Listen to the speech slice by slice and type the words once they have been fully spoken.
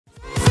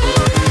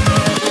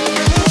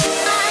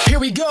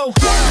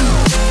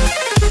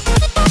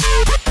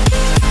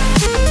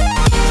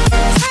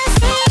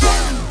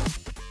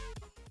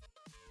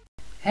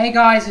Hey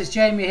guys, it's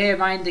Jamie here,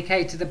 my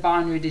indicator, the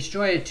Binary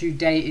Destroyer.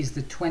 Today is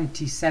the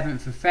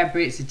 27th of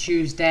February, it's a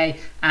Tuesday,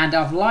 and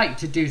I'd like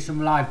to do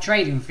some live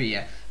trading for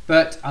you.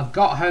 But I've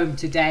got home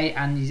today,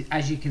 and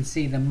as you can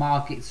see, the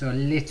markets are a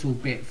little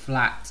bit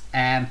flat.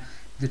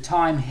 The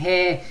time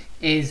here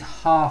is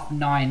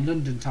 9:30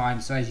 London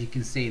time, so as you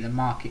can see, the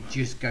market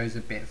just goes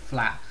a bit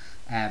flat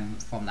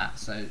from that.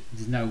 So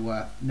there's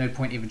no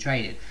point even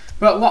trading.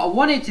 But what I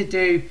wanted to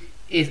do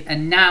is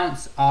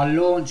announce our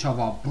launch of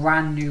our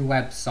brand new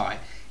website.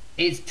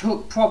 It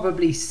took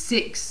probably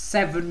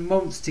 6-7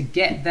 months to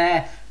get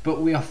there,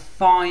 but we are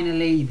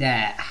finally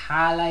there.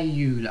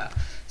 Hallelujah.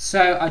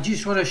 So I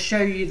just want to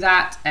show you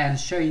that and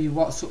show you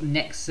what sort of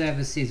next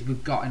services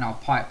we've got in our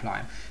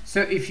pipeline.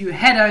 So if you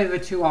head over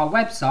to our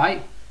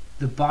website,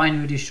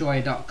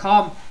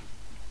 thebinarydestroyer.com,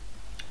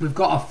 we've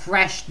got a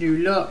fresh new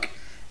look.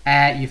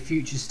 Your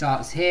future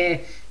starts here.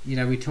 You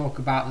know, we talk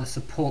about the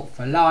support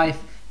for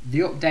life,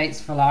 the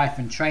updates for life,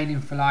 and training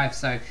for life.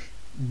 So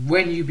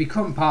when you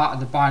become part of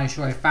the Binary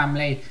Destroyer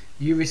family,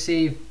 you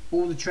receive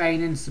all the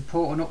training,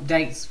 support and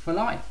updates for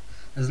life,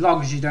 as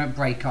long as you don't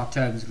break our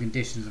terms and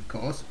conditions, of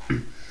course.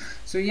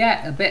 So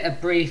yeah, a bit of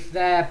brief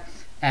there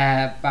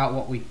about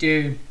what we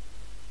do,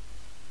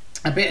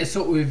 a bit of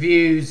sort of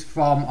reviews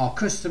from our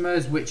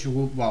customers, which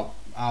will, well,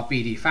 our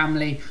BD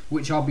family,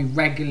 which I'll be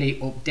regularly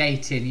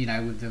updating, you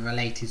know, with the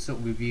related sort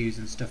of reviews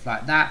and stuff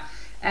like that.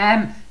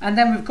 And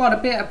then we've got a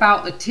bit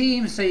about the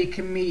team, so you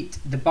can meet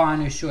the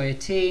Binary Destroyer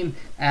team.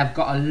 I've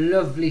got a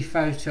lovely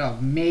photo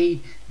of me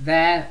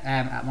there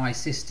at my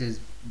sister's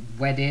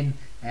wedding.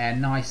 A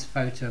nice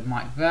photo of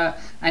Mike Vert,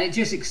 and it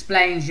just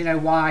explains, you know,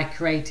 why I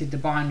created the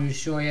Binary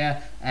Destroyer.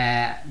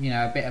 You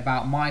know, a bit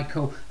about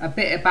Michael, a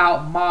bit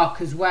about Mark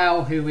as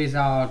well, who is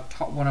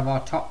one of our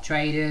top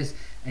traders.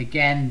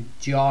 Again,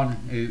 John,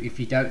 who,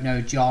 if you don't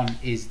know, John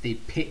is the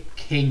pit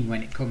king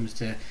when it comes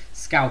to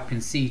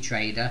scalping C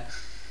trader.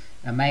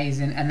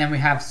 Amazing. And then we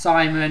have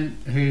Simon,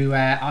 who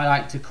I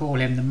like to call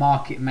him the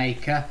market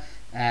maker.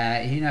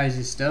 He knows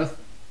his stuff.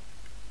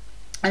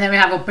 And then we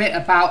have a bit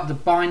about the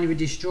Binary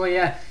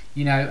Destroyer,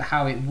 you know,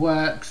 how it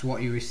works,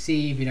 what you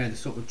receive, you know, the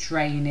sort of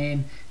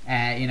training.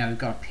 You know, we've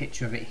got a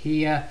picture of it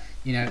here.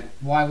 You know,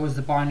 why was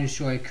the Binary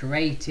Destroyer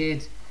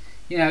created?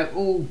 You know,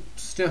 all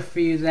stuff for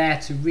you there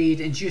to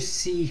read and just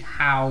see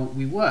how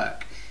we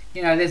work.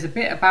 You know, there's a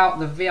bit about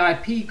the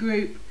VIP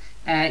group,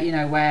 you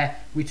know, where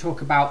we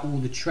talk about all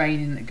the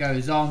training that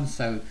goes on.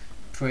 So,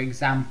 for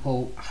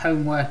example,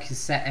 homework is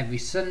set every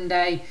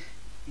Sunday.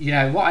 You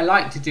know, what I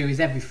like to do is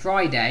every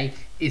Friday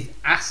is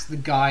ask the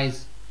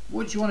guys,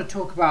 what do you want to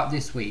talk about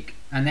this week?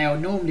 And they'll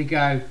normally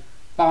go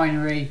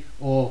binary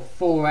or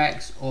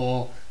forex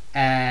or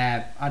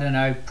I don't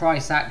know,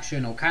 price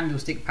action or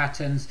candlestick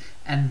patterns.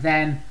 And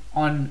then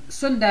on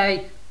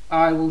Sunday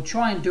I will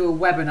try and do a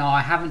webinar.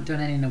 I haven't done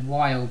any in a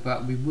while,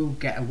 but we will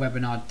get a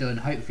webinar done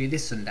hopefully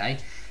this Sunday,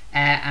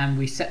 and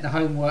we set the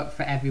homework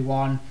for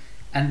everyone.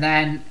 And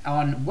then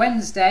on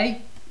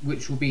Wednesday,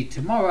 which will be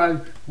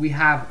tomorrow, we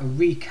have a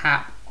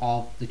recap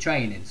of the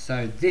training.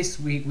 So this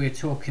week we're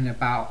talking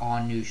about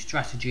our new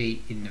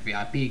strategy in the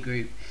VIP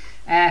group.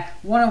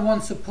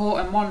 One-on-one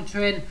support and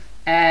monitoring,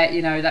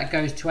 you know, that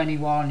goes to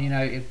anyone. You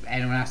know, if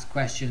anyone asks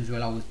questions,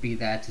 we'll always be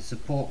there to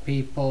support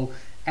people.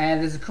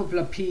 There's a couple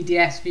of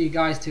PDFs for you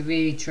guys to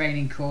read,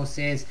 training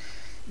courses.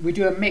 We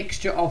do a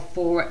mixture of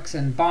forex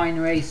and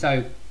binary.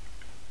 So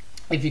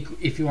if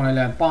you want to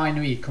learn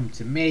binary, you come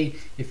to me.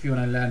 If you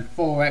want to learn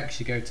forex,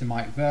 you go to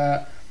Mike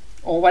Vert,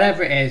 or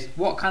whatever it is,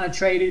 what kind of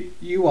trader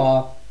you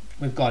are,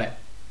 we've got it.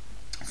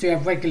 So you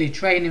have regularly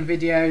training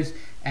videos,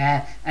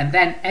 and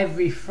then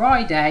every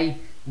Friday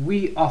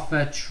we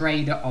offer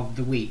Trader of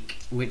the Week,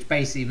 which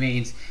basically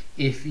means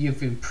if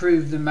you've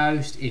improved the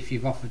most, if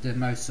you've offered the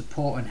most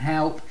support and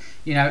help,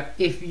 you know,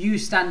 if you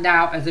stand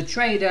out as a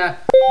trader,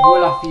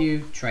 we'll offer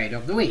you Trader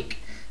of the Week.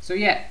 So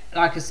yeah,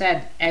 like I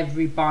said,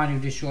 every Binary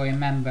Destroyer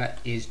member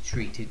is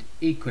treated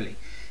equally.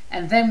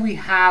 And then we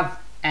have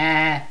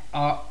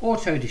our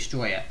Auto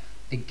Destroyer.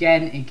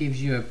 Again, it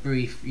gives you a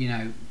brief, you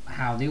know,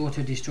 how the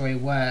Auto Destroyer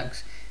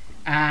works.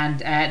 And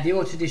the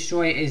Auto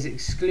Destroyer is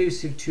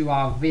exclusive to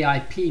our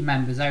VIP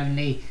members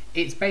only.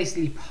 It's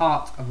basically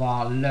part of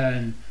our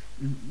Learn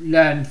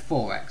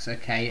Forex,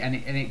 okay? And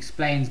it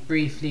explains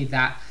briefly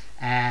that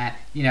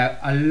you know,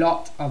 a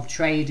lot of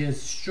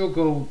traders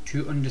struggle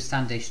to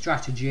understand a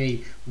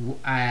strategy,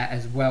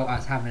 as well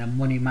as having a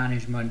money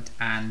management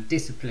and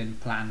discipline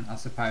plan, I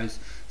suppose.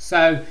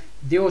 So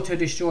the Auto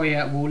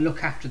Destroyer will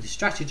look after the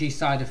strategy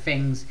side of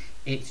things.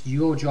 It's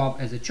your job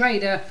as a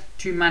trader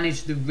to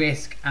manage the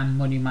risk and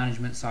money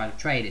management side of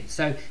trading.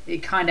 So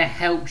it kind of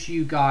helps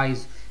you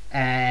guys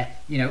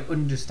you know,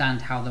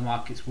 understand how the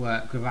markets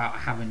work without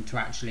having to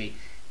actually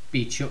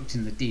be chucked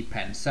in the deep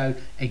end. So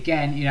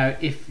again, you know,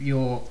 if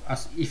you're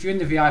in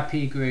the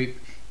VIP group,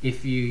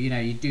 if you know,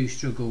 you do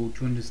struggle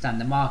to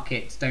understand the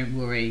markets, don't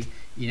worry,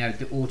 you know,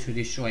 the Auto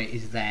Destroyer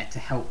is there to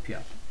help you.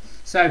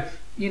 So,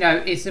 you know,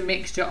 it's a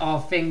mixture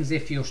of things.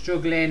 If you're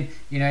struggling,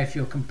 you know, if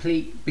you're a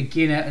complete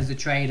beginner as a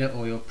trader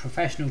or you're a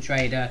professional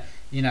trader,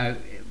 you know,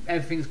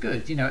 everything's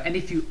good, you know. And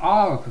if you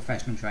are a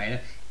professional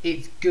trader,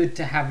 it's good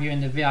to have you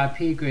in the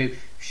VIP group,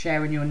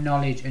 sharing your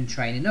knowledge and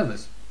training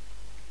others.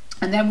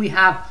 And then we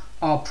have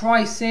our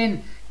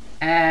pricing.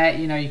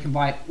 You know, you can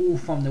buy it all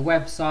from the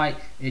website.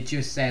 It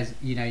just says,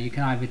 you know, you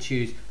can either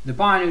choose the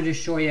Binary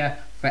Destroyer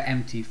for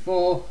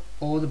MT4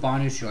 or the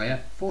Binary Destroyer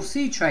for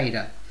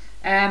C-Trader.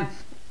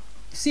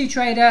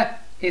 C-Trader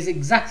is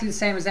exactly the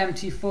same as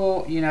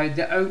MT4. You know,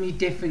 the only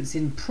difference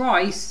in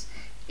price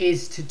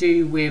is to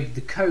do with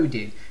the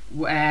coding.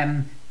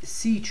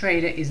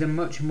 C-Trader is a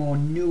much more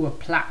newer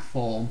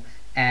platform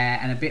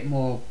and a bit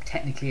more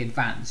technically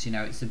advanced. You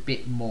know, it's a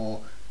bit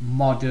more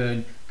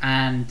modern,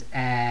 and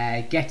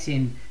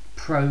getting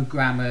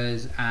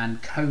programmers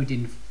and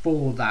coding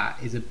for that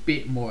is a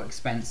bit more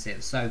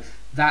expensive, so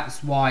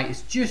that's why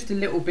it's just a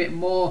little bit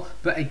more.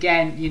 But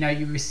again, you know,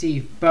 you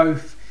receive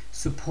both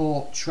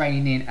support,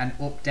 training and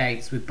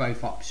updates with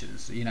both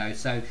options, you know,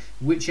 so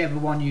whichever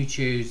one you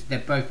choose, they're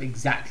both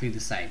exactly the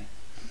same.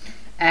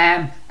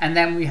 And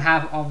then we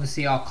have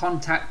obviously our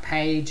contact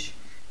page,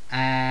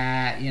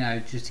 you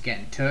know, just to get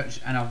in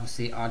touch, and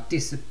obviously our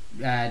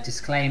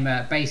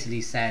disclaimer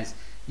basically says,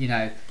 you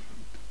know,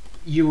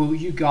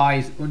 you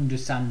guys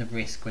understand the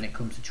risk when it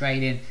comes to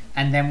trading.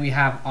 And then we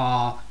have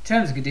our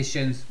terms and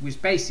conditions,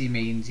 which basically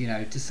means, you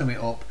know, to sum it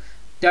up,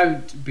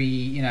 don't be,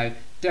 you know,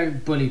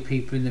 don't bully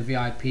people in the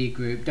VIP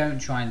group, don't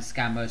try and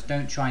scam us,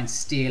 don't try and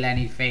steal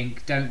anything,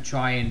 don't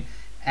try and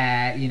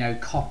you know,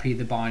 copy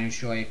the Binary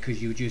Destroyer,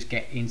 because you'll just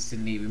get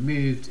instantly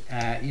removed.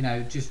 You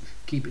know, just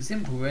keep it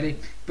simple really,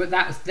 but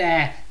that's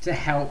there to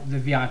help the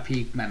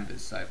VIP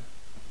members. So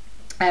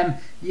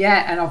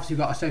yeah, and obviously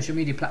we've got our social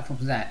media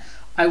platforms there.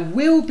 I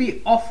will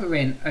be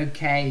offering,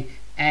 okay,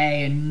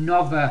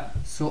 another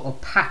sort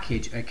of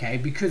package, okay,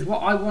 because what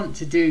I want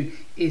to do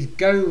is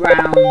go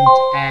round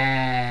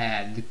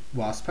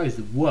well, I suppose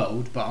the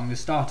world, but I'm going to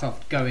start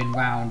off going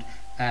round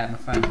my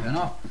phone's going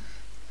off.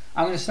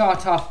 I'm going to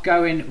start off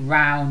going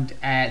round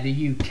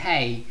the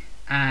UK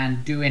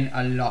and doing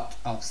a lot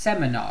of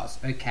seminars,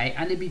 okay,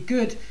 and it'd be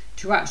good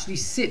to actually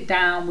sit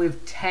down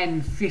with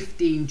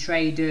 10-15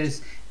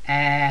 traders.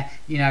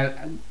 You know,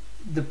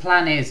 the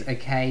plan is,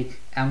 okay,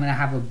 I'm going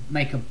to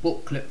make a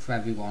booklet for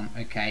everyone,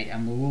 okay,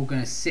 and we're all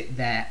going to sit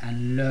there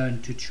and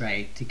learn to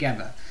trade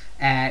together.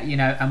 You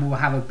know, and we'll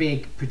have a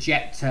big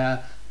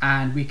projector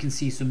and we can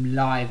see some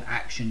live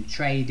action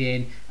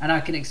trading, and I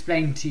can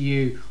explain to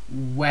you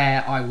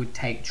where I would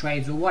take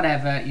trades or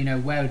whatever, you know,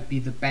 where would be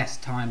the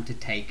best time to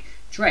take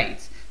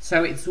trades.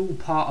 So it's all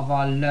part of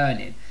our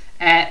learning.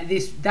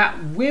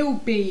 That will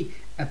be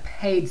a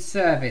paid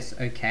service,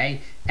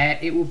 okay.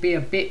 It will be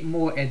a bit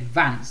more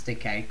advanced,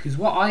 okay, because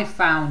what I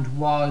found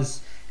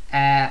was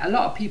a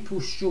lot of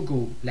people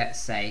struggle, let's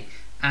say,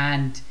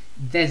 and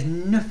there's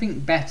nothing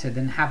better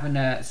than having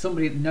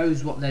somebody that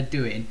knows what they're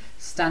doing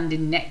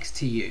standing next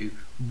to you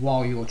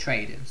while you're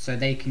trading, so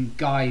they can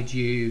guide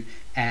you,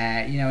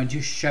 you know, and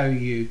just show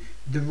you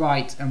the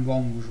right and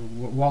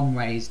wrong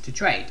ways to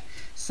trade.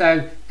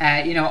 So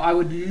you know, I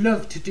would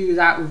love to do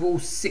that with all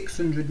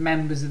 600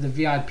 members of the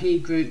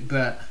VIP group,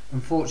 but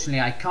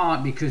unfortunately I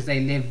can't, because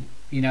they live,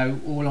 you know,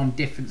 all on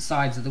different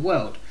sides of the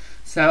world.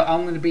 So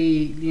I'm going to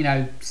be, you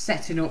know,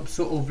 setting up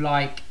sort of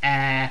like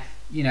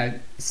you know,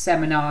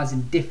 seminars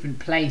in different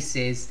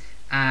places,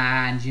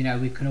 and you know,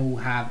 we can all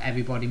have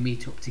everybody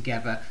meet up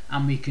together,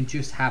 and we can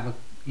just have a,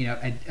 you know,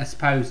 I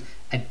suppose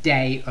a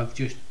day of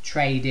just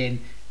trading,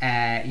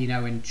 you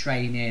know, and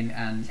training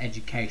and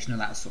education, all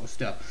that sort of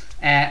stuff.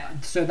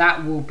 So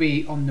that will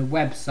be on the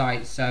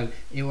website, so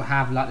it will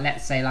have, like,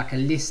 let's say, like a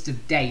list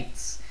of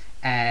dates,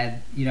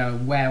 you know,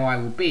 where I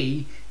will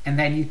be, and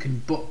then you can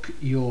book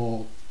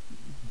your,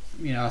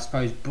 you know, I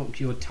suppose book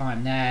your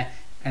time there,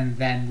 and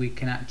then we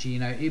can actually, you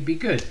know, it'd be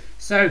good.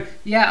 So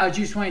yeah, I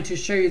just wanted to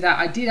show you that.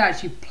 I did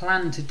actually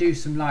plan to do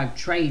some live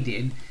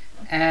trading.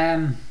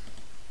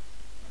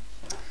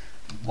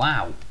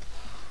 Wow,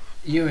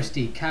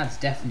 USD CAD's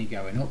definitely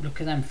going up. Look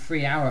at them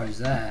 3 arrows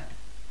there.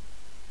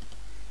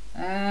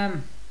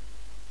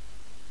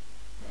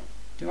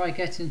 Do I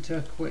get into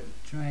a quick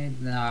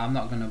trade? No, I'm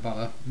not going to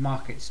bother.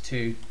 Market's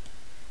too.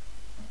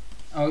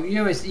 Oh,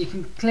 USD, you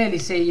can clearly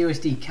see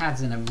USD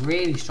CAD's in a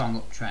really strong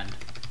uptrend.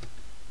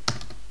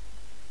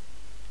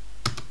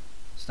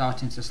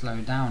 Starting to slow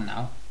down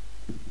now.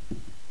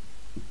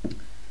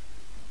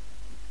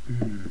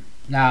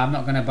 No, I'm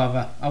not going to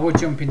bother. I will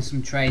jump in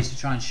some trades to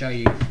try and show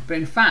you, but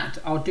in fact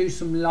I'll do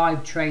some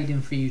live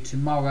trading for you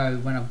tomorrow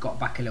when I've got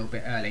back a little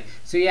bit early.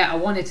 So yeah, I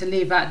wanted to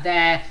leave that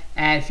there.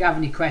 If you have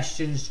any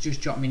questions,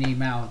 just drop me an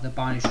email,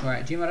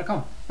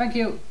 thebinarydestroyer@gmail.com. Thank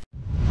you.